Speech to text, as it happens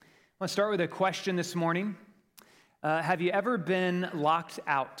I want to start with a question this morning. Have you ever been locked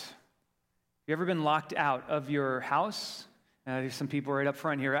out? Have you ever been locked out of your house? There's some people right up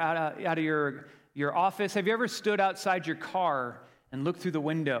front here. Out of your office. Have you ever stood outside your car and looked through the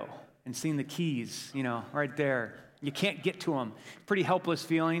window and seen the keys, right there? You can't get to them. Pretty helpless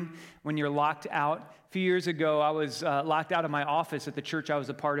feeling when you're locked out. A few years ago, I was locked out of my office at the church I was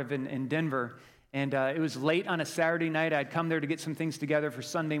a part of in Denver. And it was late on a Saturday night. I'd come there to get some things together for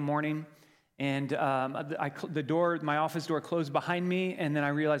Sunday morning. And my office door closed behind me, and then I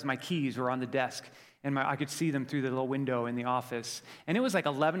realized my keys were on the desk. And I could see them through the little window in the office. And it was like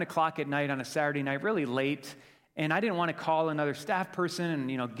 11 o'clock at night on a Saturday night, really late. And I didn't want to call another staff person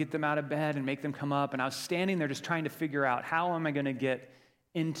and, get them out of bed and make them come up. And I was standing there just trying to figure out, how am I going to get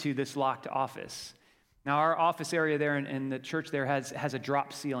into this locked office? Now, our office area there in the church there has a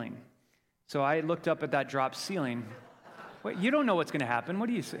drop ceiling. So I looked up at that drop ceiling. Wait, you don't know what's going to happen. What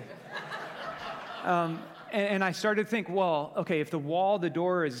do you say? And I started to think, well, okay, if the wall the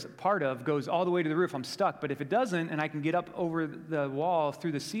door is part of goes all the way to the roof, I'm stuck. But if it doesn't, and I can get up over the wall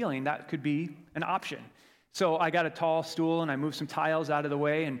through the ceiling, that could be an option. So I got a tall stool, and I moved some tiles out of the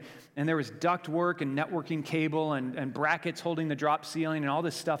way, and there was duct work and networking cable and brackets holding the drop ceiling and all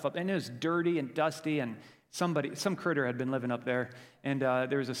this stuff up. And it was dirty and dusty, and some critter had been living up there, and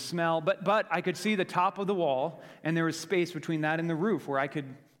there was a smell. But I could see the top of the wall, and there was space between that and the roof where I could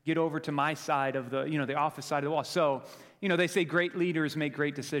get over to my side of the office side of the wall. So, they say great leaders make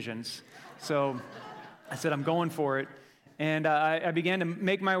great decisions. So I said, I'm going for it. And I began to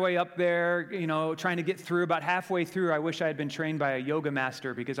make my way up there, trying to get through. About halfway through, I wish I had been trained by a yoga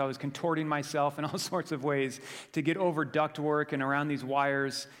master because I was contorting myself in all sorts of ways to get over ductwork and around these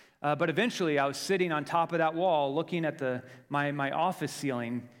wires. But eventually, I was sitting on top of that wall looking at my office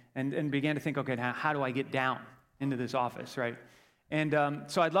ceiling and began to think, okay, now how do I get down into this office, right? And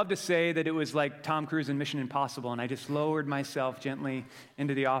so I'd love to say that it was like Tom Cruise in Mission Impossible, and I just lowered myself gently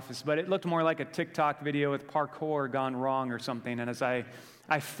into the office. But it looked more like a TikTok video with parkour gone wrong or something. And as I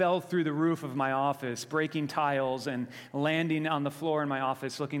fell through the roof of my office, breaking tiles and landing on the floor in my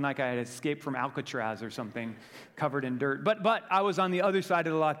office, looking like I had escaped from Alcatraz or something, covered in dirt. But I was on the other side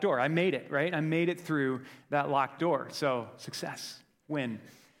of the locked door. I made it, right? I made it through that locked door. So success, win.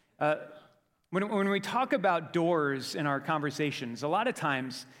 When we talk about doors in our conversations, a lot of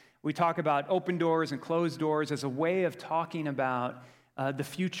times we talk about open doors and closed doors as a way of talking about the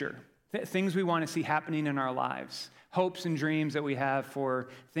future, things we want to see happening in our lives, hopes and dreams that we have for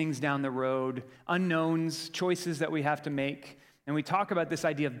things down the road, unknowns, choices that we have to make. And we talk about this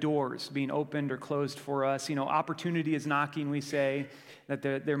idea of doors being opened or closed for us. Opportunity is knocking, we say, that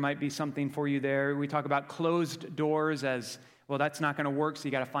there might be something for you there. We talk about closed doors as, well, that's not going to work, so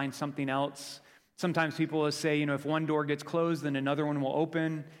you got to find something else. Sometimes people will say, if one door gets closed, then another one will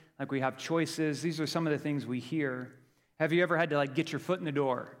open, like we have choices. These are some of the things we hear. Have you ever had to get your foot in the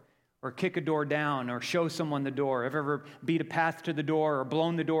door or kick a door down or show someone the door? Have you ever beat a path to the door or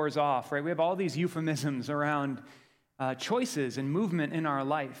blown the doors off, right? We have all these euphemisms around choices and movement in our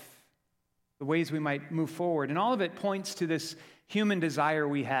life, the ways we might move forward. And all of it points to this human desire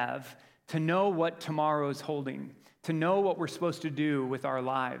we have to know what tomorrow is holding, to know what we're supposed to do with our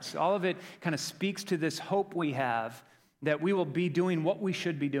lives. All of it kind of speaks to this hope we have that we will be doing what we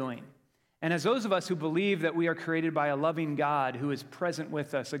should be doing. And as those of us who believe that we are created by a loving God who is present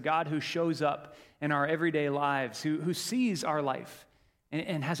with us, a God who shows up in our everyday lives, who sees our life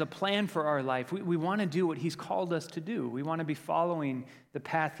and has a plan for our life, we want to do what he's called us to do. We want to be following the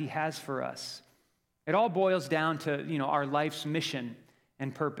path he has for us. It all boils down to, our life's mission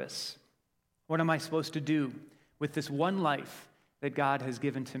and purpose. What am I supposed to do with this one life that God has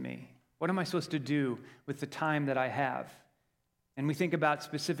given to me? What am I supposed to do with the time that I have? And we think about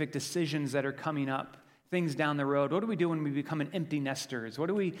specific decisions that are coming up, things down the road. What do we do when we become an empty nesters? What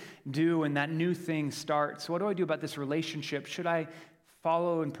do we do when that new thing starts? What do I do about this relationship? Should I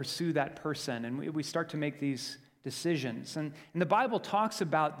follow and pursue that person? And we start to make these decisions. And the Bible talks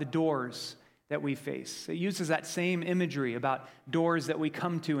about the doors that we face. It uses that same imagery about doors that we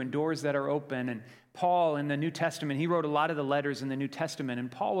come to and doors that are open. And Paul in the New Testament, he wrote a lot of the letters in the New Testament, and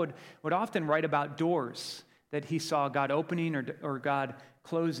Paul would often write about doors that he saw God opening or God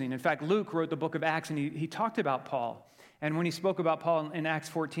closing. In fact, Luke wrote the book of Acts, and he talked about Paul. And when he spoke about Paul in Acts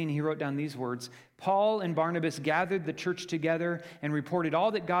 14, he wrote down these words: Paul and Barnabas gathered the church together and reported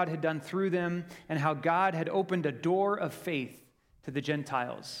all that God had done through them and how God had opened a door of faith to the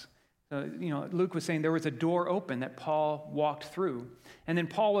Gentiles. Luke was saying there was a door open that Paul walked through. And then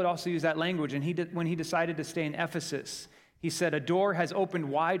Paul would also use that language. And when he decided to stay in Ephesus, he said, a door has opened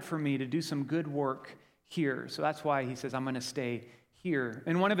wide for me to do some good work here. So that's why he says, I'm going to stay here.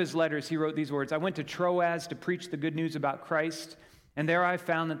 In one of his letters, he wrote these words, "I went to Troas to preach the good news about Christ, and there I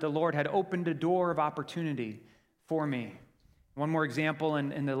found that the Lord had opened a door of opportunity for me." One more example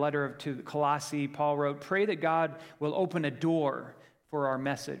in the letter to Colossae, Paul wrote, "Pray that God will open a door for our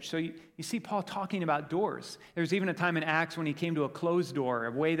message." So you see Paul talking about doors. There was even a time in Acts when he came to a closed door,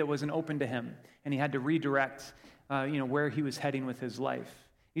 a way that wasn't open to him, and he had to redirect where he was heading with his life.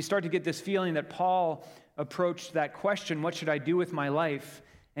 You start to get this feeling that Paul approached that question, what should I do with my life?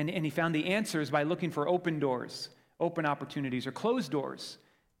 And he found the answers by looking for open doors, open opportunities, or closed doors.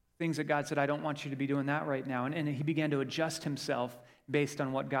 Things that God said, I don't want you to be doing that right now. And he began to adjust himself based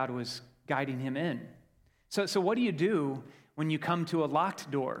on what God was guiding him in. So what do you do when you come to a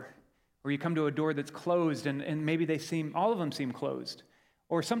locked door, or you come to a door that's closed and maybe all of them seem closed?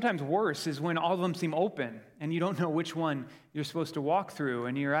 Or sometimes worse is when all of them seem open and you don't know which one you're supposed to walk through,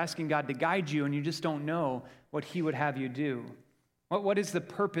 and you're asking God to guide you and you just don't know what he would have you do. What is the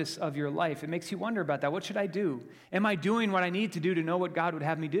purpose of your life? It makes you wonder about that. What should I do? Am I doing what I need to do to know what God would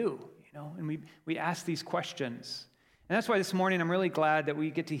have me do? And we ask these questions. And that's why this morning I'm really glad that we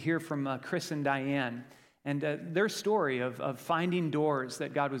get to hear from Chris and Diane and their story of finding doors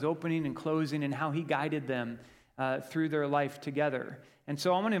that God was opening and closing and how he guided them through their life together. And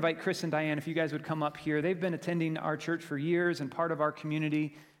so I want to invite Chris and Diane, if you guys would come up here. They've been attending our church for years and part of our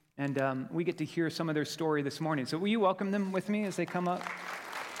community, and we get to hear some of their story this morning. So will you welcome them with me as they come up?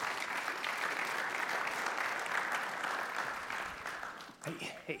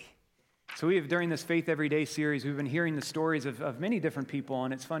 Hey. So we have, during this Faith Every Day series, we've been hearing the stories of many different people,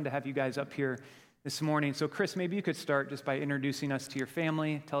 and it's fun to have you guys up here this morning. So Chris, maybe you could start just by introducing us to your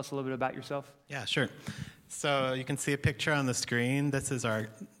family. Tell us a little bit about yourself. Yeah, sure. So you can see a picture on the screen. This is our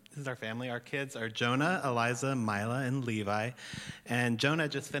family. Our kids are Jonah, Eliza, Mila, and Levi. And Jonah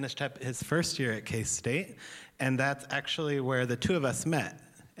just finished up his first year at K-State, and that's actually where the two of us met.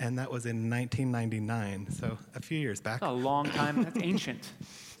 And that was in 1999, so a few years back. That's a long time. That's ancient.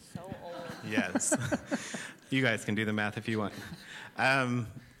 So old. Yes. You guys can do the math if you want.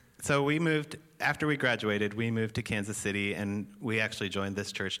 So after we graduated, we moved to Kansas City, and we actually joined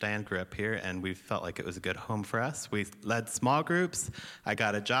this church. Diane grew up here, and we felt like it was a good home for us. We led small groups. I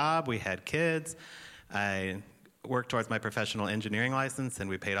got a job. We had kids. I worked towards my professional engineering license, and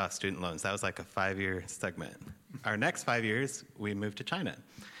we paid off student loans. That was like a 5-year segment. Our next 5 years, we moved to China.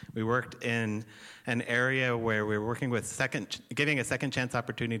 We worked in an area where we were working with giving a second chance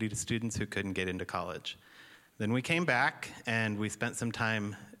opportunity to students who couldn't get into college. Then we came back, and we spent some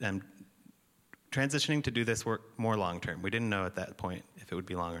time transitioning to do this work more long-term. We didn't know at that point if it would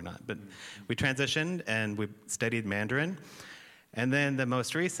be long or not, but we transitioned, and we studied Mandarin. And then the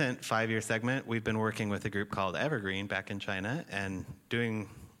most recent 5-year segment, we've been working with a group called Evergreen back in China and doing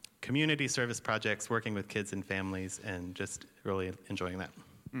community service projects, working with kids and families, and just really enjoying that.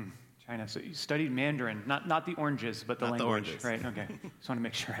 China. So you studied Mandarin, not the oranges, but the not language, the right? Okay. Just want to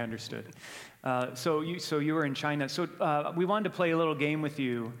make sure I understood. So you were in China. So we wanted to play a little game with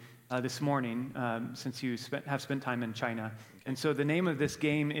you this morning, since you have spent time in China. And so the name of this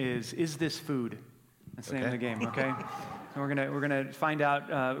game is This Food? That's the name of the game, okay? So we're gonna find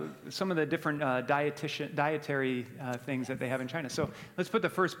out some of the different dietary things that they have in China. So let's put the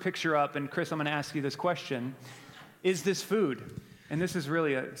first picture up, and Chris, I'm gonna ask you this question. Is this food? And this is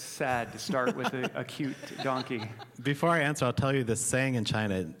really sad to start with a cute donkey. Before I answer, I'll tell you this saying in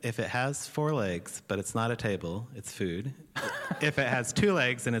China: if it has 4 legs, but it's not a table, it's food. If it has 2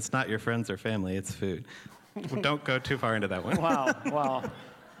 legs and it's not your friends or family, it's food. Don't go too far into that one. Wow.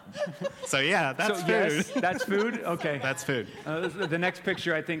 So yeah, that's food. Yes, that's food? Okay. That's food. The next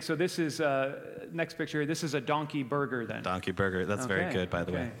picture, I think, so this is, this is a donkey burger then. Donkey burger, that's very good, by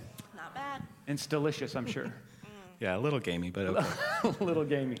the way. Not bad. And it's delicious, I'm sure. Yeah, a little gamey, but okay. A little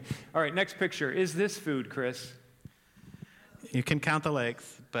gamey. All right, next picture. Is this food, Chris? You can count the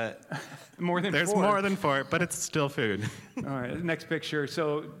legs, but there's 4. More than 4, but it's still food. All right, next picture.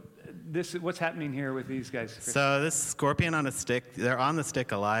 So what's happening here with these guys, Chris? So this scorpion on a stick, they're on the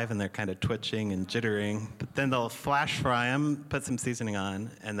stick alive, and they're kind of twitching and jittering. But then they'll flash fry them, put some seasoning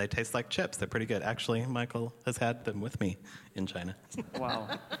on, and they taste like chips. They're pretty good. Actually, Michael has had them with me in China. Wow.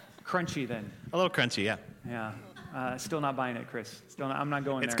 Crunchy then. A little crunchy, yeah. Yeah. Still not buying it, Chris. I'm not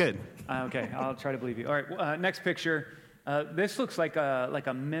going it's there. It's good. Okay, I'll try to believe you. All right, next picture. This looks like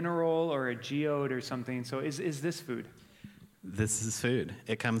a mineral or a geode or something. So is this food? This is food.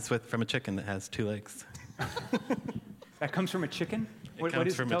 It comes from a chicken that has 2 legs. That comes from a chicken? It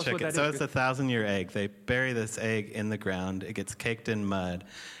comes from a chicken. So it's a 1,000-year egg. They bury this egg in the ground. It gets caked in mud.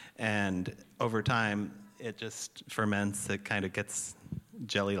 And over time, it just ferments. It kind of gets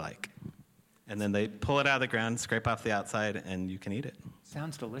jelly-like. And then they pull it out of the ground, scrape off the outside, and you can eat it.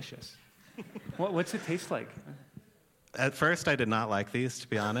 Sounds delicious. What's it taste like? At first, I did not like these, to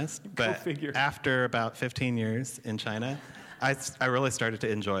be honest. But figure. after about 15 years in China, I really started to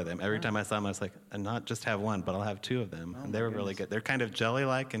enjoy them. Every time I saw them, I was like, I'll not just have one, but I'll have two of them. And they were really good. They're kind of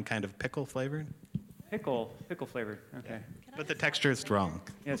jelly-like and kind of pickle flavored. Pickle flavored. Okay. But the texture is strong.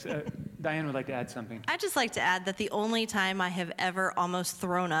 Yes, Diane would like to add something. I'd just like to add that the only time I have ever almost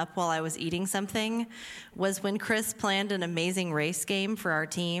thrown up while I was eating something was when Chris planned an amazing race game for our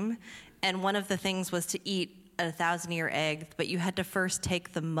team. And one of the things was to eat a 1,000-year egg, but you had to first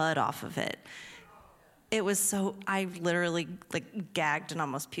take the mud off of it. It was so, I literally gagged and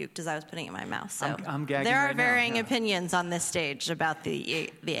almost puked as I was putting it in my mouth. So I'm gagging there are right now, varying yeah. opinions on this stage about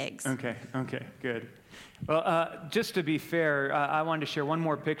the eggs. Okay, good. Well, just to be fair, I wanted to share one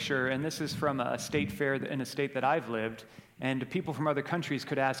more picture, and this is from a state fair in a state that I've lived, and people from other countries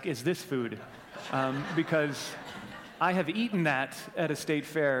could ask, is this food? Because I have eaten that at a state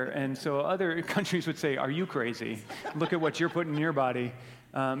fair, and so other countries would say, are you crazy? Look at what you're putting in your body.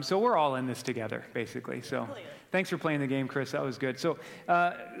 So we're all in this together, basically. So thanks for playing the game, Chris. That was good. So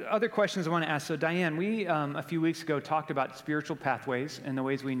other questions I want to ask. So Diane, we a few weeks ago talked about spiritual pathways and the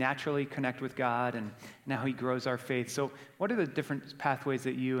ways we naturally connect with God and how he grows our faith. So what are the different pathways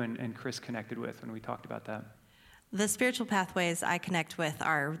that you and Chris connected with when we talked about that? The spiritual pathways I connect with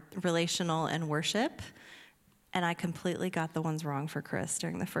are relational and worship. And I completely got the ones wrong for Chris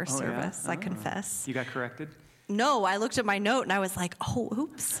during the first service, I confess. You got corrected? No, I looked at my note and I was like, oh,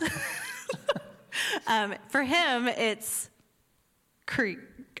 oops. For him, it's,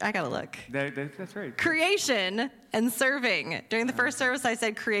 I gotta look. That's right. Creation and serving. During the first service, I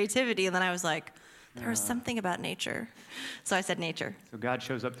said creativity, and then I was like, there was something about nature. So I said nature. So God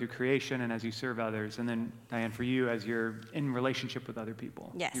shows up through creation and as you serve others. And then, Diane, for you, as you're in relationship with other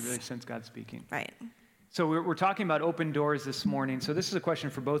people. Yes. You really sense God speaking. Right. So we're talking about open doors this morning. So this is a question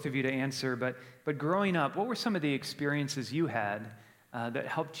for both of you to answer. But growing up, what were some of the experiences you had that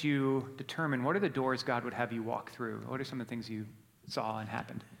helped you determine what are the doors God would have you walk through? What are some of the things you saw and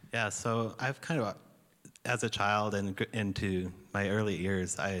happened? Yeah, so I've kind of, as a child and into my early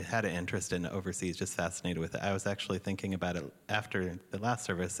years, I had an interest in overseas, just fascinated with it. I was actually thinking about it after the last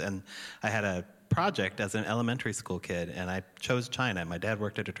service, and I had a project as an elementary school kid, and I chose China. My dad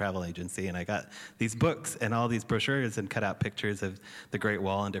worked at a travel agency, and I got these books and all these brochures and cut out pictures of the Great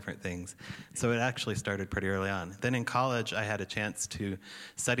Wall and different things. So it actually started pretty early on. Then in college, I had a chance to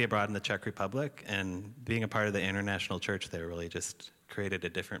study abroad in the Czech Republic, and being a part of the international church there really just created a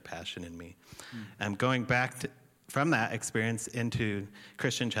different passion in me. Going back from that experience into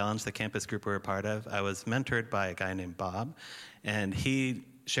Christian Challenge, the campus group we're a part of, I was mentored by a guy named Bob, and he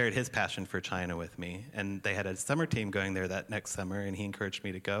shared his passion for China with me. And they had a summer team going there that next summer, and he encouraged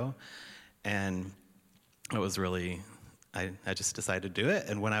me to go. And it was really, I just decided to do it.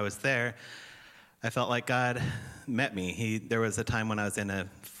 And when I was there, I felt like God met me. There was a time when I was in a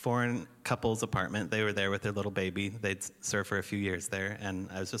foreign couple's apartment. They were there with their little baby. They'd served for a few years there. And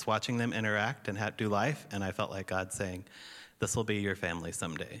I was just watching them interact and do life. And I felt like God saying, this will be your family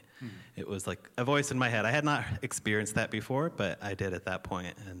someday. It was like a voice in my head. I had not experienced that before, but I did at that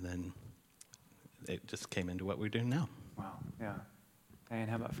point, and then it just came into what we're doing now. Wow, yeah. Diane,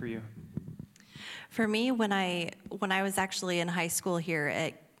 how about for you? For me, when I was actually in high school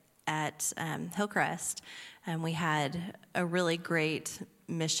here at Hillcrest, we had a really great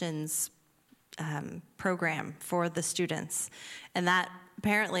missions program for the students, and that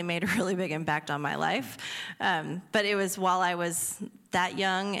apparently made a really big impact on my life. But it was while I was that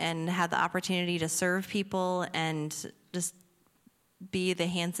young and had the opportunity to serve people and just be the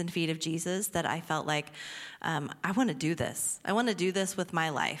hands and feet of Jesus that I felt like, I want to do this. I want to do this with my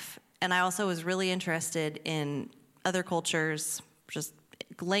life. And I also was really interested in other cultures, just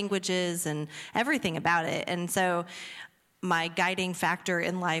languages and everything about it. And so my guiding factor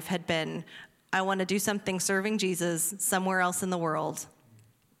in life had been, I want to do something serving Jesus somewhere else in the world.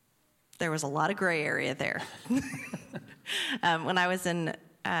 There was a lot of gray area there. When I was in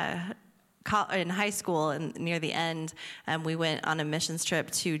high school and near the end, we went on a missions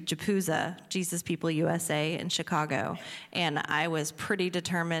trip to Japuza, Jesus People USA in Chicago. And I was pretty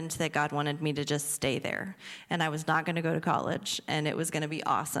determined that God wanted me to just stay there. And I was not going to go to college, and it was going to be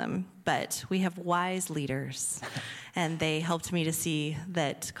awesome. But we have wise leaders, and they helped me to see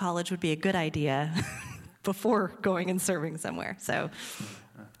that college would be a good idea before going and serving somewhere. So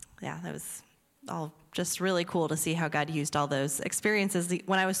yeah, that was all just really cool to see how God used all those experiences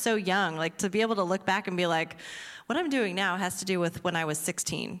when I was so young, like to be able to look back and be like, what I'm doing now has to do with when I was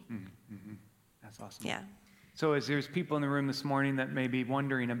 16. That's awesome. Yeah. So as there's people in the room this morning that may be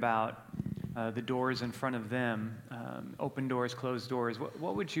wondering about, the doors in front of them, open doors, closed doors,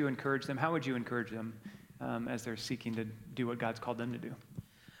 what would you encourage them? How would you encourage them as they're seeking to do what God's called them to do?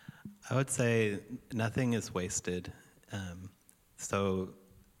 I would say nothing is wasted. So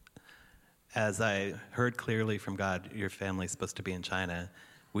as I heard clearly from God, your family's supposed to be in China,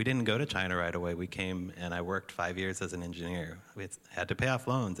 we didn't go to China right away. We came, and I worked 5 years as an engineer. We had to pay off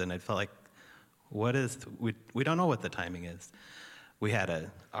loans, and I felt like, we don't know what the timing is. We had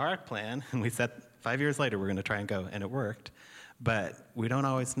our plan, and we said 5 years later we're going to try and go, and it worked. But we don't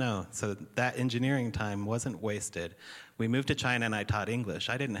always know. So that engineering time wasn't wasted. We moved to China, and I taught English.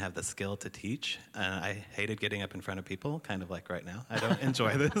 I didn't have the skill to teach, and I hated getting up in front of people, kind of like right now. I don't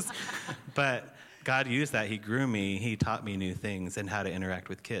enjoy this. But God used that. He grew me. He taught me new things and how to interact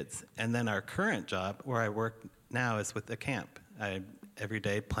with kids. And then our current job, where I work now, is with a camp. I every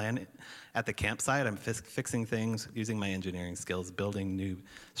day plan at the campsite. I'm fixing things, using my engineering skills, building new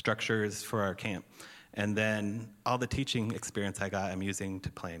structures for our camp. And then all the teaching experience I got, I'm using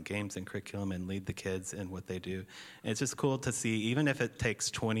to plan games and curriculum and lead the kids in what they do. And it's just cool to see, even if it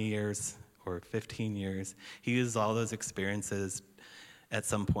takes 20 years or 15 years, he uses all those experiences at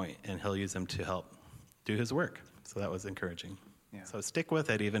some point, and he'll use them to help do his work. So that was encouraging. Yeah. So stick with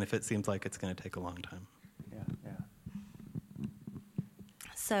it, even if it seems like it's going to take a long time. Yeah.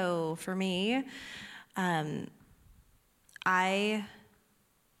 So for me, I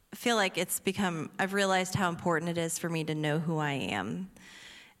feel like I've realized how important it is for me to know who I am.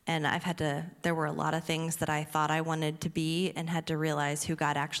 And there were a lot of things that I thought I wanted to be and had to realize who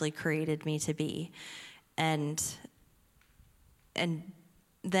God actually created me to be. And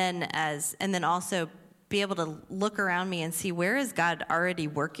then also be able to look around me and see, where is God already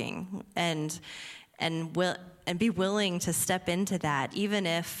working, and be willing to step into that, even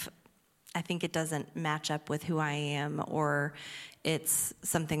if I think it doesn't match up with who I am, or it's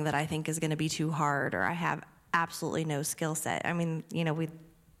something that I think is going to be too hard, or I have absolutely no skill set. I mean, we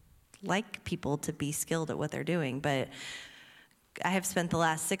like people to be skilled at what they're doing, but I have spent the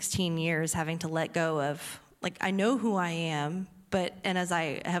last 16 years having to let go of, I know who I am, and as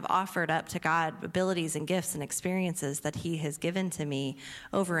I have offered up to God abilities and gifts and experiences that he has given to me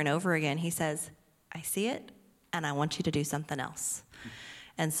over and over again, he says, I see it, and I want you to do something else.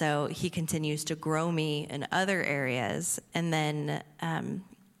 And so he continues to grow me in other areas. And then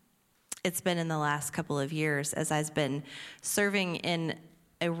it's been in the last couple of years, as I've been serving in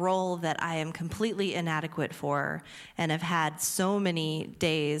a role that I am completely inadequate for, and have had so many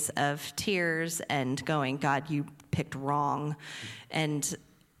days of tears and going, God, you picked wrong. And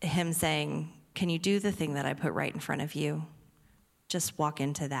him saying, can you do the thing that I put right in front of you? Just walk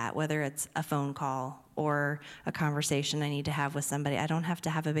into that, whether it's a phone call or a conversation I need to have with somebody. I don't have to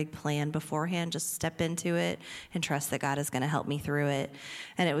have a big plan beforehand. Just step into it and trust that God is going to help me through it.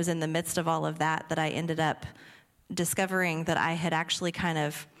 And it was in the midst of all of that I ended up discovering that I had actually kind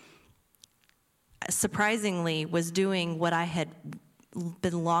of surprisingly was doing what I had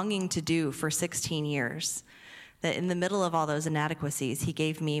been longing to do for 16 years. That in the middle of all those inadequacies, he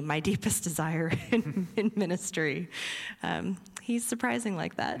gave me my deepest desire in ministry. He's surprising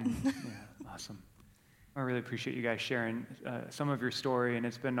like that. Yeah, awesome. I really appreciate you guys sharing some of your story, and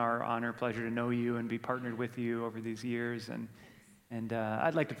it's been our honor, pleasure to know you and be partnered with you over these years. And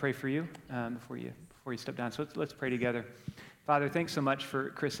I'd like to pray for you before you step down. So let's pray together. Father, thanks so much for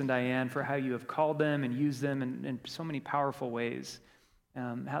Chris and Diane, for how you have called them and used them in so many powerful ways,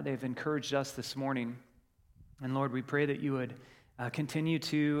 how they've encouraged us this morning. And Lord, we pray that you would continue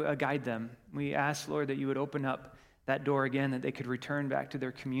to guide them. We ask, Lord, that you would open up that door again, that they could return back to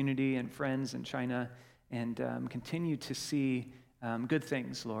their community and friends in China and continue to see good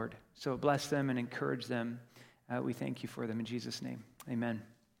things, Lord. So bless them and encourage them. We thank you for them in Jesus' name. Amen.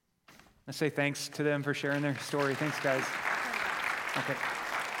 Let's say thanks to them for sharing their story. Thanks, guys. Okay.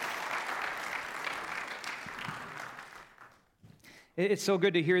 It's so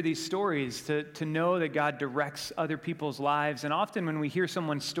good to hear these stories, to know that God directs other people's lives. And often when we hear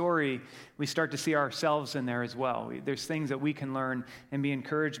someone's story, we start to see ourselves in there as well. There's things that we can learn and be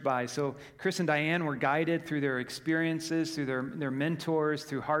encouraged by. So Chris and Diane were guided through their experiences, through their mentors,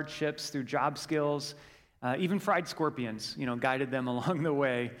 through hardships, through job skills. Even fried scorpions, guided them along the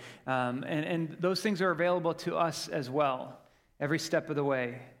way. And those things are available to us as well, every step of the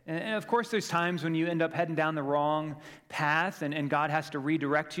way. And of course, there's times when you end up heading down the wrong path and God has to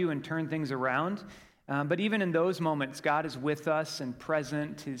redirect you and turn things around. But even in those moments, God is with us and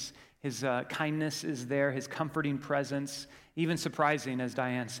present. His kindness is there, his comforting presence, even surprising, as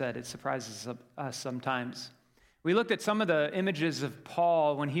Diane said. It surprises us sometimes. We looked at some of the images of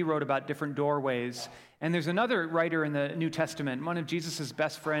Paul when he wrote about different doorways. And there's another writer in the New Testament, one of Jesus'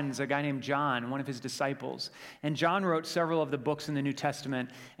 best friends, a guy named John, one of his disciples. And John wrote several of the books in the New Testament.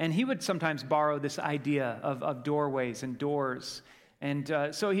 And he would sometimes borrow this idea of doorways and doors. And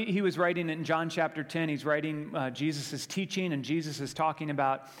so he was writing in John chapter 10. He's writing Jesus' teaching, and Jesus is talking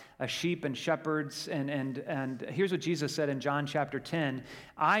about sheep and shepherds. And here's what Jesus said in John chapter 10.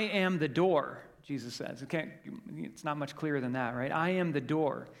 I am the door. Jesus says. It's not much clearer than that, right? I am the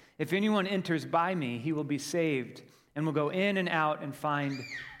door. If anyone enters by me, he will be saved and will go in and out and find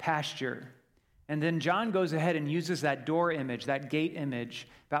pasture. And then John goes ahead and uses that door image, that gate image,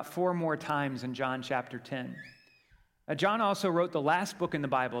 about 4 more times in John chapter 10. John also wrote the last book in the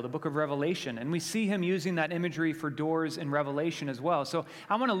Bible, the book of Revelation, and we see him using that imagery for doors in Revelation as well. So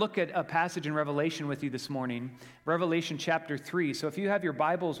I want to look at a passage in Revelation with you this morning, Revelation chapter 3. So if you have your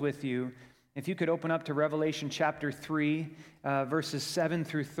Bibles with you, if you could open up to Revelation chapter 3, verses 7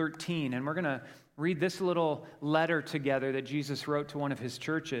 through 13, and we're going to read this little letter together that Jesus wrote to one of his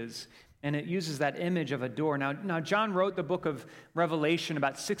churches, and it uses that image of a door. Now John wrote the book of Revelation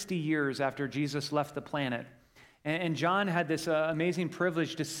about 60 years after Jesus left the planet, and John had this amazing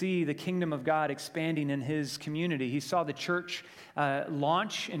privilege to see the kingdom of God expanding in his community. He saw the church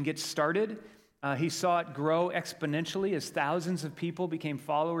launch and get started. He saw it grow exponentially as thousands of people became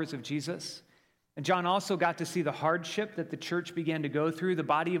followers of Jesus. And John also got to see the hardship that the church began to go through, the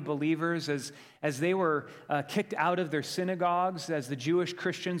body of believers, as they were kicked out of their synagogues, as the Jewish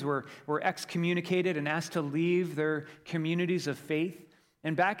Christians were excommunicated and asked to leave their communities of faith.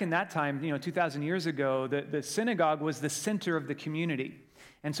 And back in that time, 2,000 years ago, the synagogue was the center of the community.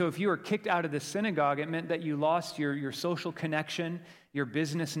 And so if you were kicked out of the synagogue, it meant that you lost your social connection, your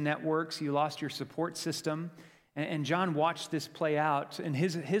business networks, you lost your support system. And John watched this play out in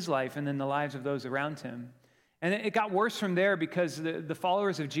his life and then the lives of those around him. And it got worse from there because the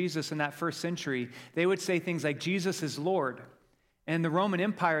followers of Jesus in that first century, they would say things like, Jesus is Lord. And the Roman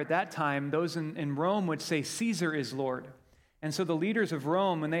Empire at that time, those in Rome would say, Caesar is Lord. And so the leaders of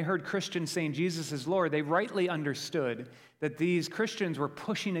Rome, when they heard Christians saying Jesus is Lord, they rightly understood that these Christians were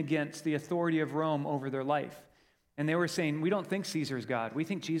pushing against the authority of Rome over their life. And they were saying, we don't think Caesar is God. We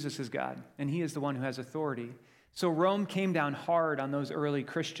think Jesus is God, and he is the one who has authority. So Rome came down hard on those early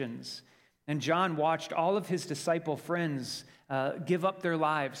Christians. And John watched all of his disciple friends give up their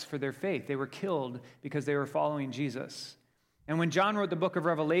lives for their faith. They were killed because they were following Jesus. And when John wrote the book of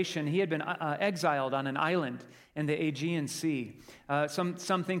Revelation, he had been exiled on an island in the Aegean Sea. Some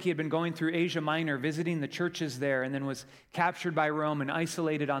think he had been going through Asia Minor, visiting the churches there, and then was captured by Rome and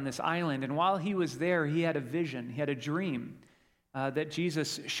isolated on this island. And while he was there, he had a vision, he had a dream that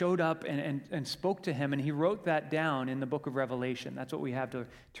Jesus showed up and spoke to him, and he wrote that down in the book of Revelation. That's what we have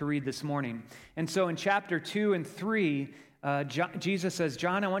to read this morning. And so in chapter 2 and 3, Jesus says,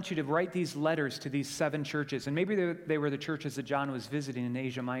 John, I want you to write these letters to these 7 churches. And maybe they were the churches that John was visiting in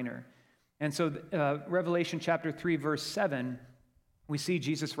Asia Minor. And so Revelation chapter 3, verse 7, we see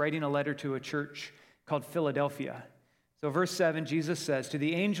Jesus writing a letter to a church called Philadelphia. So verse 7, Jesus says, to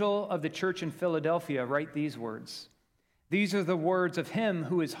the angel of the church in Philadelphia, write these words. These are the words of him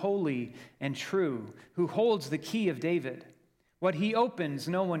who is holy and true, who holds the key of David. What he opens,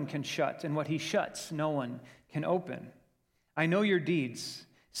 no one can shut, and what he shuts, no one can open. I know your deeds.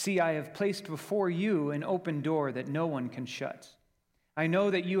 See, I have placed before you an open door that no one can shut. I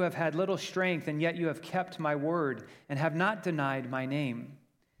know that you have had little strength, and yet you have kept my word and have not denied my name.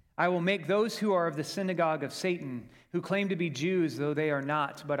 I will make those who are of the synagogue of Satan, who claim to be Jews, though they are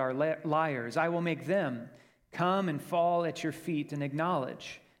not, but are liars, I will make them come and fall at your feet and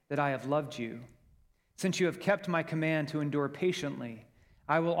acknowledge that I have loved you. Since you have kept my command to endure patiently,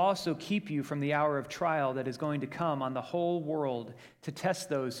 I will also keep you from the hour of trial that is going to come on the whole world to test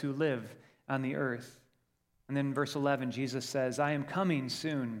those who live on the earth. And then in verse 11, Jesus says, I am coming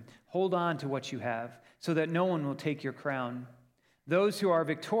soon. Hold on to what you have, so that no one will take your crown. Those who are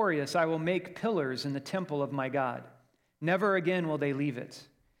victorious, I will make pillars in the temple of my God. Never again will they leave it.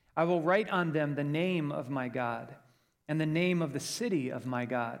 I will write on them the name of my God and the name of the city of my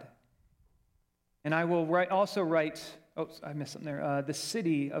God. And I will also write, I missed something there, the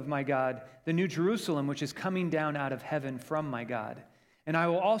city of my God, the new Jerusalem, which is coming down out of heaven from my God. And I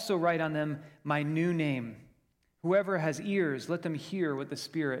will also write on them my new name. Whoever has ears, let them hear what the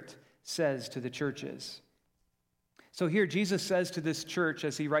Spirit says to the churches. So here Jesus says to this church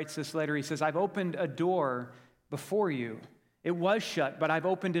as he writes this letter, he says, I've opened a door before you. It was shut, but I've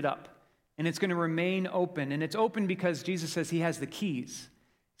opened it up, and it's going to remain open. And it's open because Jesus says he has the keys.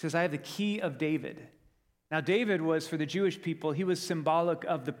 He says, I have the key of David. Now, David was, for the Jewish people, he was symbolic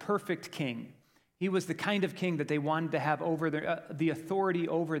of the perfect king. He was the kind of king that they wanted to have over the authority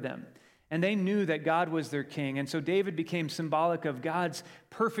over them. And they knew that God was their king. And so David became symbolic of God's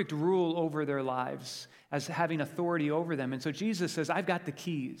perfect rule over their lives as having authority over them. And so Jesus says, I've got the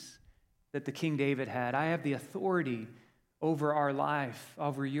keys that the King David had. I have the authority over our life,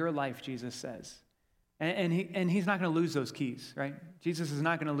 over your life, Jesus says. And he's not going to lose those keys, right? Jesus is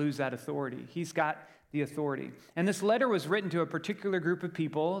not going to lose that authority. He's got the authority. And this letter was written to a particular group of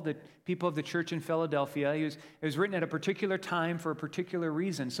people, the people of the church in Philadelphia. It was written at a particular time for a particular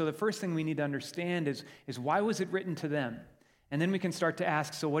reason. So the first thing we need to understand is why was it written to them? And then we can start to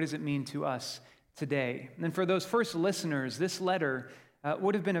ask, so what does it mean to us today? And for those first listeners, this letter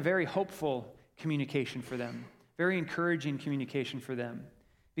would have been a very hopeful communication for them, very encouraging communication for them.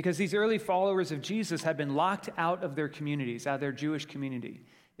 Because these early followers of Jesus had been locked out of their communities, out of their Jewish community.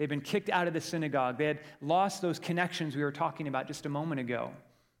 They'd been kicked out of the synagogue. They had lost those connections we were talking about just a moment ago.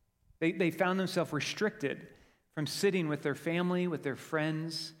 They found themselves restricted from sitting with their family, with their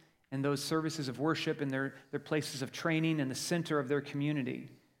friends, and those services of worship and their places of training in the center of their community.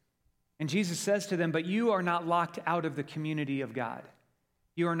 And Jesus says to them, but you are not locked out of the community of God.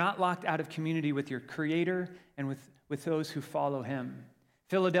 You are not locked out of community with your Creator and with those who follow Him.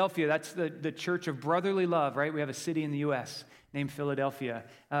 Philadelphia, that's the church of brotherly love, right? We have a city in the U.S. named Philadelphia.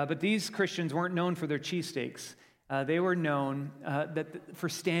 But these Christians weren't known for their cheesesteaks. They were known for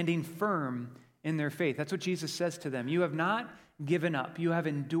standing firm in their faith. That's what Jesus says to them. You have not given up. You have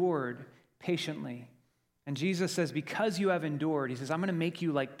endured patiently. And Jesus says, because you have endured, he says, I'm going to make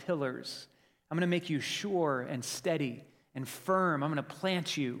you like pillars. I'm going to make you sure and steady and firm. I'm going to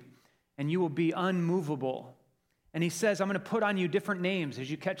plant you, and you will be unmovable. And he says, I'm going to put on you different names.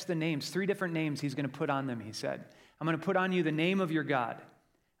 As you catch the names, 3 different names he's going to put on them, he said. I'm going to put on you the name of your God.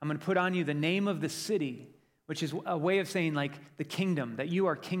 I'm going to put on you the name of the city, which is a way of saying like the kingdom, that you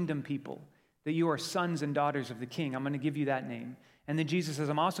are kingdom people, that you are sons and daughters of the king. I'm going to give you that name. And then Jesus says,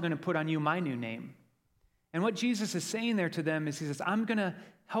 I'm also going to put on you my new name. And what Jesus is saying there to them is he says, I'm going to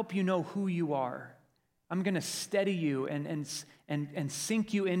help you know who you are. I'm going to steady you and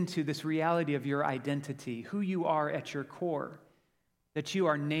sink you into this reality of your identity, who you are at your core, that you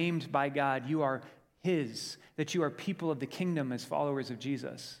are named by God, you are His, that you are people of the kingdom as followers of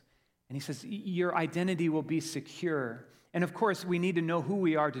Jesus. And he says, your identity will be secure. And of course, we need to know who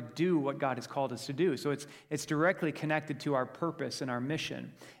we are to do what God has called us to do. So it's directly connected to our purpose and our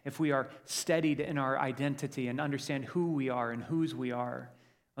mission. If we are steadied in our identity and understand who we are and whose we are,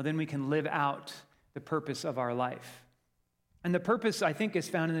 well, then we can live out the purpose of our life. And the purpose, I think, is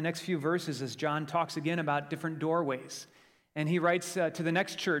found in the next few verses as John talks again about different doorways. And he writes to the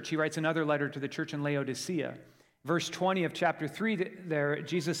next church, he writes another letter to the church in Laodicea. Verse 20 of chapter 3 there,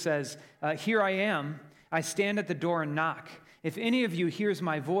 Jesus says, here I am, I stand at the door and knock. If any of you hears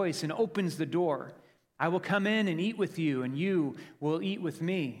my voice and opens the door, I will come in and eat with you, and you will eat with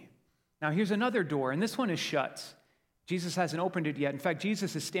me. Now here's another door, and this one is shut. Jesus hasn't opened it yet. In fact,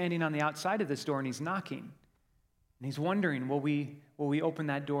 Jesus is standing on the outside of this door, and he's knocking. And he's wondering, will we open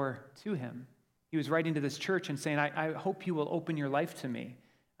that door to him? He was writing to this church and saying, I hope you will open your life to me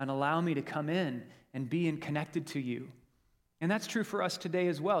and allow me to come in and be connected to you. And that's true for us today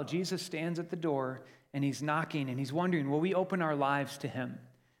as well. Jesus stands at the door, and he's knocking, and he's wondering, will we open our lives to him?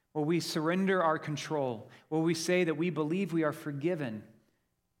 Will we surrender our control? Will we say that we believe we are forgiven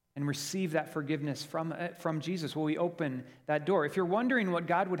and receive that forgiveness from Jesus? Will we open that door? If you're wondering what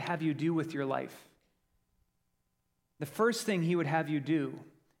God would have you do with your life, the first thing he would have you do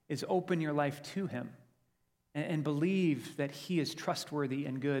is open your life to him and believe that he is trustworthy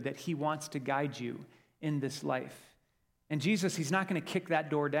and good, that he wants to guide you in this life. And Jesus, he's not going to kick that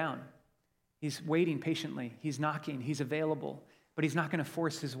door down. He's waiting patiently. He's knocking. He's available, but he's not going to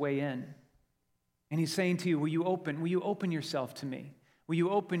force his way in. And he's saying to you, will you open yourself to me? Will you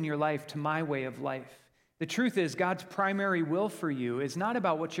open your life to my way of life? The truth is, God's primary will for you is not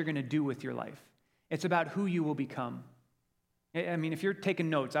about what you're going to do with your life. It's about who you will become. I mean, if you're taking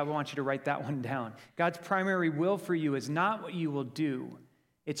notes, I want you to write that one down. God's primary will for you is not what you will do.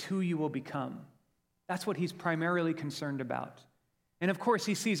 It's who you will become. That's what he's primarily concerned about. And of course,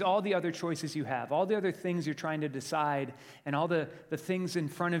 he sees all the other choices you have, all the other things you're trying to decide, and all the things in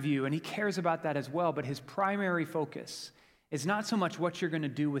front of you, and he cares about that as well, but his primary focus is not so much what you're going to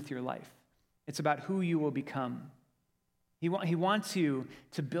do with your life. It's about who you will become. He wants you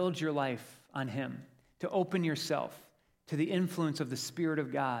to build your life on him, to open yourself to the influence of the Spirit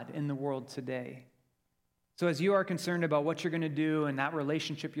of God in the world today. So as you are concerned about what you're going to do and that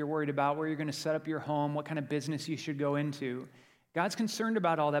relationship you're worried about, where you're going to set up your home, what kind of business you should go into, God's concerned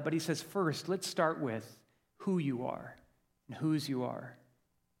about all that, but he says, first, let's start with who you are and whose you are.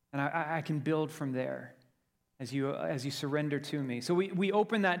 And I can build from there as you surrender to me. So we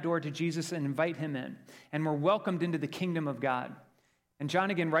open that door to Jesus and invite him in. And we're welcomed into the kingdom of God. And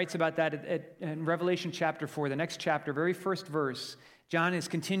John again writes about that in Revelation chapter 4, the next chapter, very first verse. John is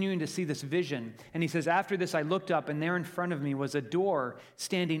continuing to see this vision. And he says, after this I looked up, and there in front of me was a door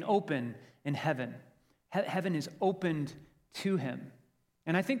standing open in heaven. Heaven is opened to him.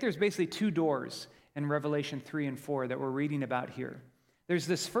 And I think there's basically two doors in Revelation 3 and 4 that we're reading about here. There's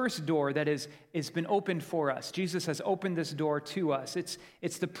this first door that is been opened for us. Jesus has opened this door to us.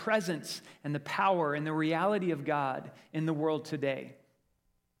 It's the presence and the power and the reality of God in the world today.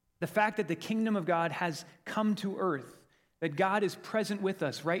 The fact that the kingdom of God has come to earth, that God is present with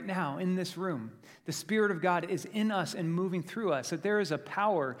us right now in this room. The Spirit of God is in us and moving through us, that there is a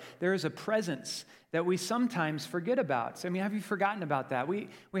power, there is a presence that we sometimes forget about. I mean, have you forgotten about that? We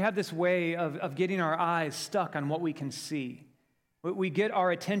have this way of getting our eyes stuck on what we can see. We get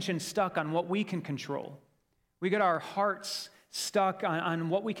our attention stuck on what we can control. We get our hearts stuck on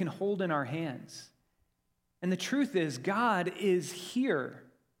what we can hold in our hands. And the truth is, God is here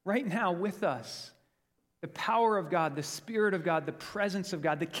right now with us. The power of God, the Spirit of God, the presence of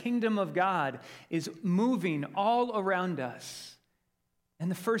God, the kingdom of God is moving all around us. And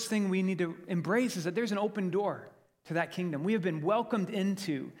the first thing we need to embrace is that there's an open door to that kingdom. We have been welcomed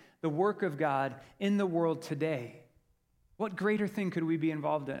into the work of God in the world today. What greater thing could we be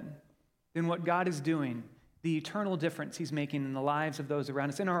involved in than what God is doing, the eternal difference he's making in the lives of those around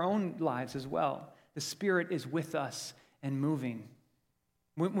us, in our own lives as well? The Spirit is with us and moving.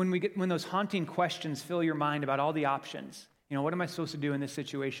 When those haunting questions fill your mind about all the options, what am I supposed to do in this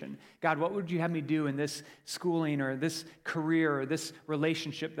situation? God, what would you have me do in this schooling or this career or this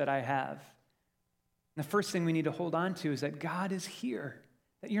relationship that I have? And the first thing we need to hold on to is that God is here,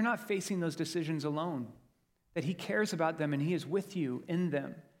 that you're not facing those decisions alone, that he cares about them and he is with you in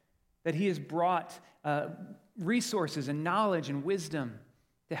them, that he has brought resources and knowledge and wisdom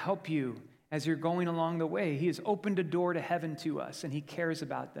to help you as you're going along the way. He has opened a door to heaven to us, and he cares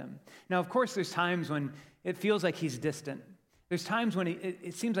about them. Now, of course, there's times when it feels like he's distant. There's times when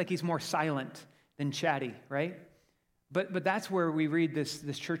it seems like he's more silent than chatty, right? But that's where we read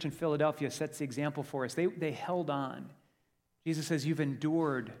this church in Philadelphia sets the example for us. They held on. Jesus says, you've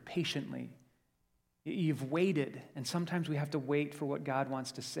endured patiently. You've waited, and sometimes we have to wait for what God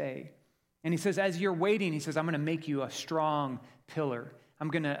wants to say. And he says, as you're waiting, he says, I'm going to make you a strong pillar. I'm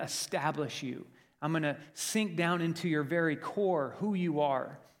going to establish you. I'm going to sink down into your very core, who you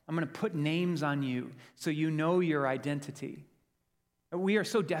are. I'm going to put names on you so you know your identity. We are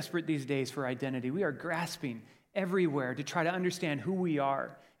so desperate these days for identity. We are grasping everywhere to try to understand who we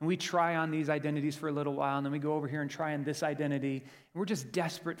are. And we try on these identities for a little while, and then we go over here and try on this identity. And we're just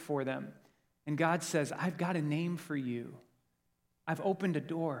desperate for them. And God says, I've got a name for you. I've opened a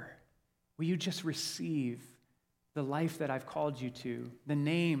door. Will you just receive the life that I've called you to, the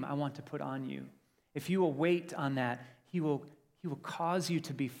name I want to put on you? If you will wait on that, he will cause you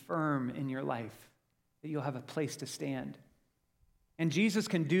to be firm in your life, that you'll have a place to stand. And Jesus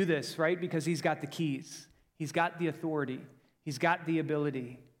can do this, right? Because he's got the keys. He's got the authority. He's got the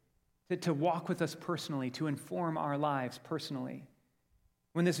ability to walk with us personally, to inform our lives personally.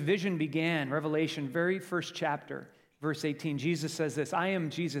 When this vision began, Revelation, very first chapter, verse 18, Jesus says this, I am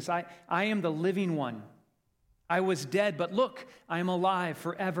Jesus. I am the living one. I was dead, but look, I am alive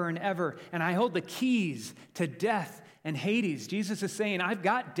forever and ever, and I hold the keys to death and Hades. Jesus is saying, I've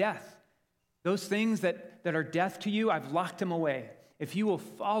got death. Those things that are death to you, I've locked them away. If you will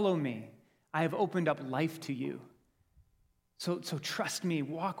follow me, I have opened up life to you. So trust me,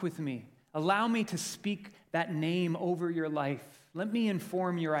 walk with me. Allow me to speak that name over your life. Let me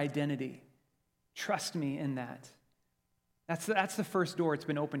inform your identity. Trust me in that. That's the first door. It's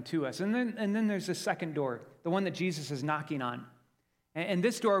been opened to us. And then there's the second door, the one that Jesus is knocking on. And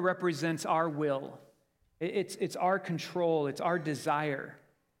this door represents our will. It's our control. It's our desire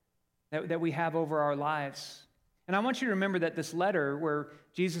that we have over our lives. And I want you to remember that this letter where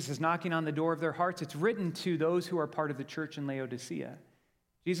Jesus is knocking on the door of their hearts, it's written to those who are part of the church in Laodicea.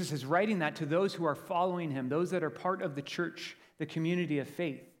 Jesus is writing that to those who are following him, those that are part of the church, the community of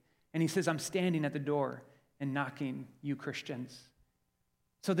faith. And he says, I'm standing at the door and knocking, you Christians.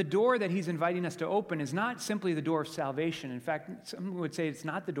 So the door that he's inviting us to open is not simply the door of salvation. In fact, some would say it's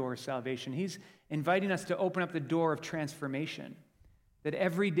not the door of salvation. He's inviting us to open up the door of transformation. That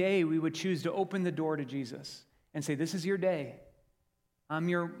every day we would choose to open the door to Jesus and say, this is your day. I'm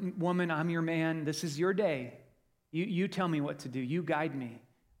your woman, I'm your man. This is your day. You tell me what to do. You guide me.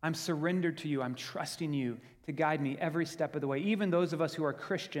 I'm surrendered to you. I'm trusting you to guide me every step of the way. Even those of us who are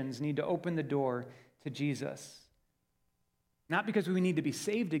Christians need to open the door to Jesus. Not because we need to be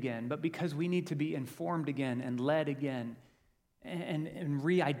saved again, but because we need to be informed again and led again and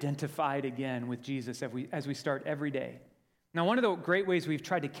re-identified again with Jesus as we start every day. Now, one of the great ways we've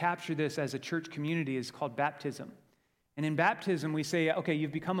tried to capture this as a church community is called baptism. And in baptism, we say, okay,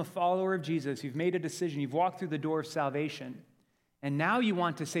 you've become a follower of Jesus. You've made a decision. You've walked through the door of salvation. And now you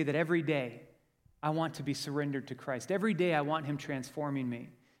want to say that every day, I want to be surrendered to Christ. Every day, I want him transforming me.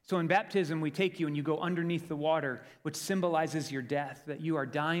 So in baptism, we take you and you go underneath the water, which symbolizes your death, that you are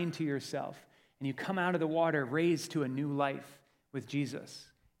dying to yourself. And you come out of the water raised to a new life with Jesus.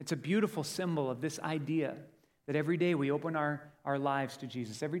 It's a beautiful symbol of this idea that every day we open our lives to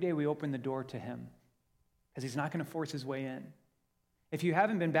Jesus. Every day we open the door to him because he's not going to force his way in. If you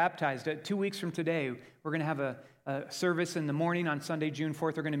haven't been baptized, 2 weeks from today, we're going to have a service in the morning on Sunday, June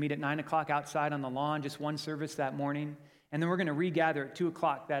 4th. We're going to meet at 9 o'clock outside on the lawn, just one service that morning. And then we're going to regather at 2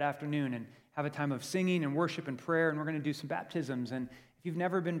 o'clock that afternoon and have a time of singing and worship and prayer, and we're going to do some baptisms. And if you've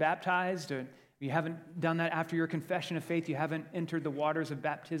never been baptized or you haven't done that after your confession of faith, you haven't entered the waters of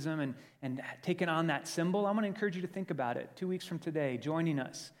baptism and taken on that symbol, I'm going to encourage you to think about it. 2 weeks from today, joining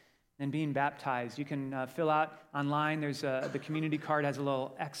us and being baptized. You can fill out online. There's the community card has a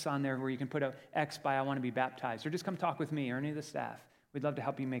little X on there where you can put an X by I want to be baptized. Or just come talk with me or any of the staff. We'd love to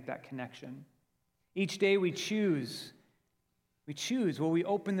help you make that connection. Each day we choose, will we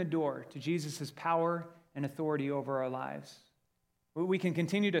open the door to Jesus' power and authority over our lives? We can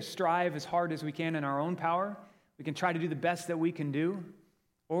continue to strive as hard as we can in our own power. We can try to do the best that we can do.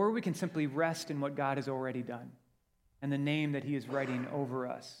 Or we can simply rest in what God has already done and the name that he is writing over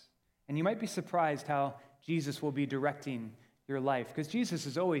us. And you might be surprised how Jesus will be directing your life, because Jesus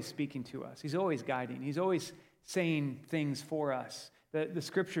is always speaking to us. He's always guiding. He's always saying things for us. The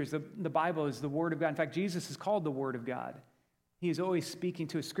scriptures, the Bible is the Word of God. In fact, Jesus is called the Word of God. He is always speaking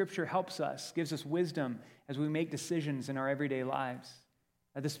to us. Scripture helps us, gives us wisdom as we make decisions in our everyday lives.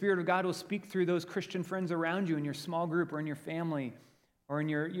 The Spirit of God will speak through those Christian friends around you in your small group or in your family or in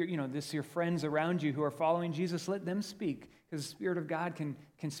your friends around you who are following Jesus. Let them speak, because the Spirit of God can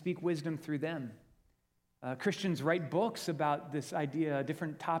speak wisdom through them. Christians write books about this idea,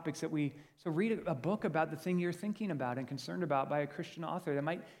 different topics so read a book about the thing you're thinking about and concerned about by a Christian author.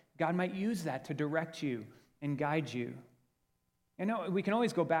 God might use that to direct you and guide you. We can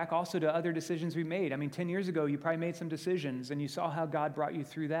always go back also to other decisions we made. 10 years ago, you probably made some decisions, and you saw how God brought you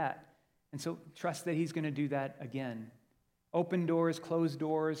through that. And so trust that he's going to do that again. Open doors, closed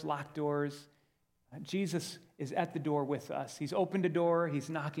doors, locked doors. Jesus is at the door with us. He's opened a door. He's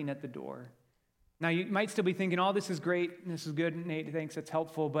knocking at the door. Now, you might still be thinking, oh, this is great. And this is good, Nate. Thanks. That's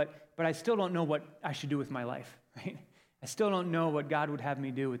helpful. But I still don't know what I should do with my life, right? I still don't know what God would have me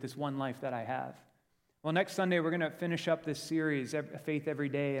do with this one life that I have. Well, next Sunday, we're going to finish up this series, Faith Every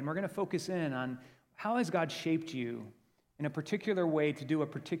Day, and we're going to focus in on how has God shaped you in a particular way to do a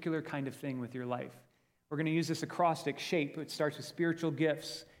particular kind of thing with your life. We're going to use this acrostic, SHAPE. It starts with spiritual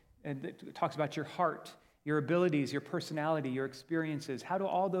gifts, and it talks about your heart, your abilities, your personality, your experiences. How do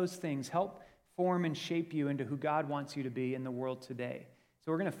all those things help form and shape you into who God wants you to be in the world today?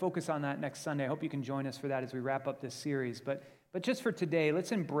 So we're going to focus on that next Sunday. I hope you can join us for that as we wrap up this series. But just for today,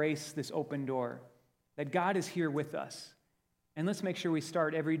 let's embrace this open door, that God is here with us. And let's make sure we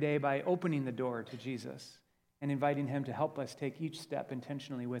start every day by opening the door to Jesus and inviting him to help us take each step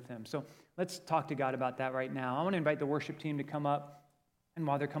intentionally with him. So let's talk to God about that right now. I want to invite the worship team to come up. And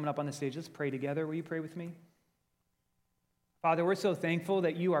while they're coming up on the stage, let's pray together. Will you pray with me? Father, we're so thankful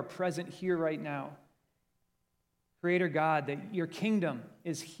that you are present here right now. Creator God, that your kingdom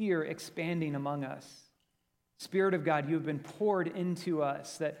is here expanding among us. Spirit of God, you have been poured into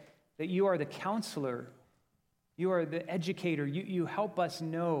us, that you are the counselor, you are the educator, you help us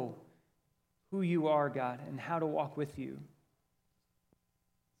know who you are, God, and how to walk with you.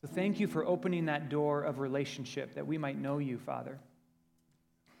 So thank you for opening that door of relationship that we might know you, Father.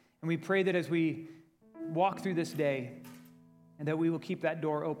 And we pray that as we walk through this day, and that we will keep that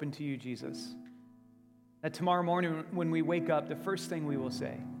door open to you, Jesus. That tomorrow morning when we wake up, the first thing we will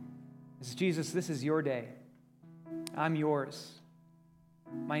say is, Jesus, this is your day. I'm yours.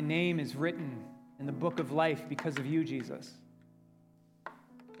 My name is written in the book of life because of you, Jesus.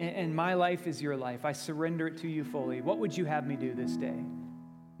 And my life is your life. I surrender it to you fully. What would you have me do this day?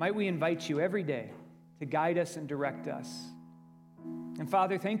 Might we invite you every day to guide us and direct us? And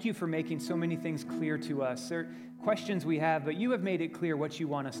Father, thank you for making so many things clear to us. There are questions we have, but you have made it clear what you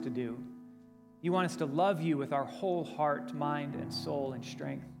want us to do. You want us to love you with our whole heart, mind, and soul and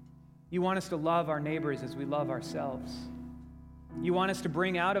strength. You want us to love our neighbors as we love ourselves. You want us to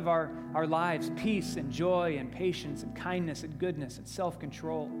bring out of our lives peace and joy and patience and kindness and goodness and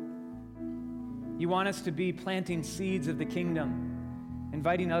self-control. You want us to be planting seeds of the kingdom,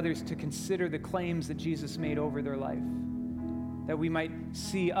 inviting others to consider the claims that Jesus made over their life, that we might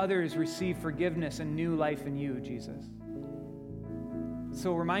see others receive forgiveness and new life in you, Jesus.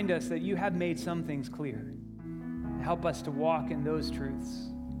 So remind us that you have made some things clear. Help us to walk in those truths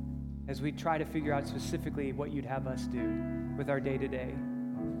as we try to figure out specifically what you'd have us do with our day-to-day.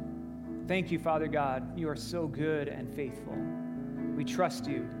 Thank you, Father God. You are so good and faithful. We trust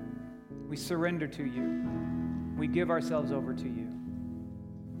you. We surrender to you. We give ourselves over to you.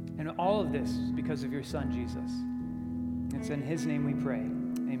 And all of this is because of your Son, Jesus. It's in his name we pray.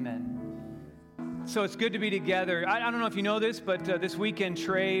 Amen. So it's good to be together. I don't know if you know this, but this weekend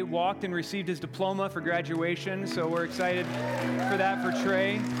Trey walked and received his diploma for graduation. So we're excited for that for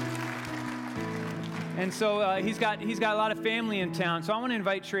Trey. And so he's got a lot of family in town. So I want to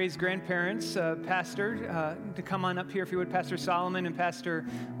invite Trey's grandparents, Pastor, to come on up here, if you would, Pastor Solomon and Pastor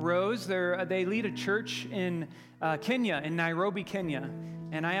Rose. They lead a church in Kenya, in Nairobi, Kenya.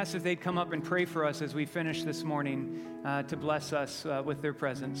 And I asked if they'd come up and pray for us as we finish this morning to bless us with their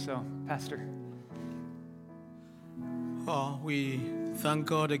presence. So, Pastor. We thank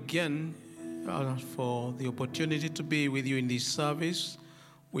God again for the opportunity to be with you in this service.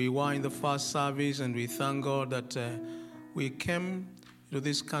 We were in the first service, and we thank God that we came to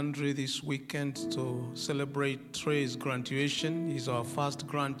this country this weekend to celebrate Trey's graduation. He's our first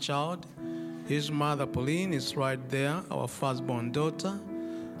grandchild. His mother, Pauline, is right there, our firstborn daughter.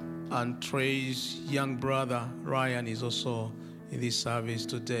 And Trey's young brother, Ryan, is also in this service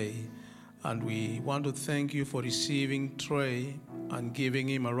today. And we want to thank you for receiving Trey and giving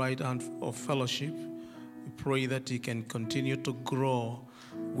him a right hand of fellowship. We pray that he can continue to grow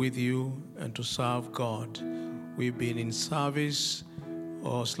with you and to serve God. We've been in service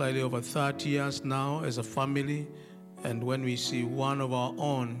slightly over 30 years now as a family. And when we see one of our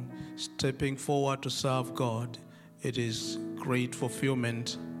own stepping forward to serve God, it is great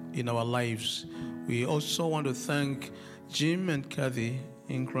fulfillment in our lives. We also want to thank Jim and Kathy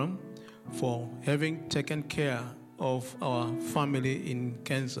Ingram for having taken care of our family in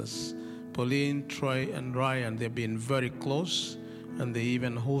Kansas. Pauline, Troy, and Ryan, they've been very close, and they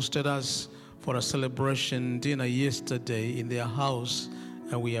even hosted us for a celebration dinner yesterday in their house,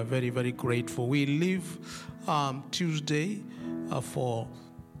 and we are very, very grateful. We leave Tuesday for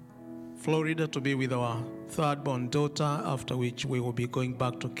Florida to be with our third-born daughter, after which we will be going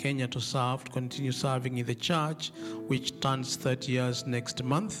back to Kenya to continue serving in the church, which turns 30 years next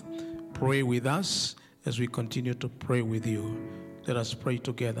month. Pray with us as we continue to pray with you. Let us pray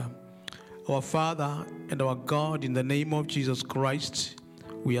together. Our Father and our God, in the name of Jesus Christ,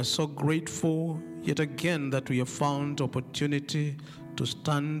 we are so grateful yet again that we have found opportunity to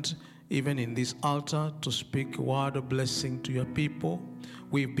stand even in this altar to speak a word of blessing to your people.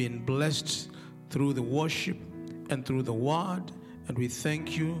 We've been blessed through the worship and through the word, and we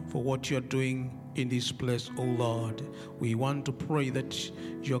thank you for what you're doing in this place, O Lord. We want to pray that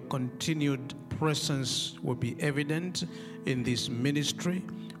your continued presence will be evident in this ministry.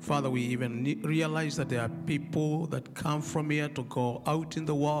 Father, we even realize that there are people that come from here to go out in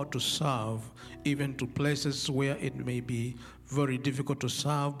the world to serve, even to places where it may be very difficult to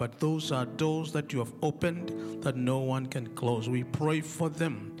serve, but those are doors that you have opened that no one can close. We pray for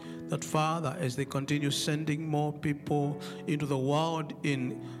them, that Father, as they continue sending more people into the world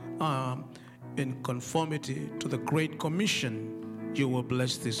in conformity to the Great Commission, you will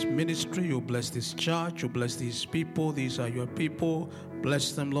bless this ministry, you will bless this church, you will bless these people. These are your people.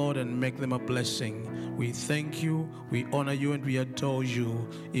 Bless them, Lord, and make them a blessing. We thank you, we honor you, and we adore you,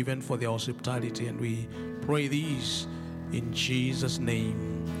 even for their hospitality. And we pray these in Jesus'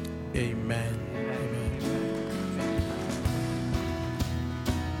 name. Amen.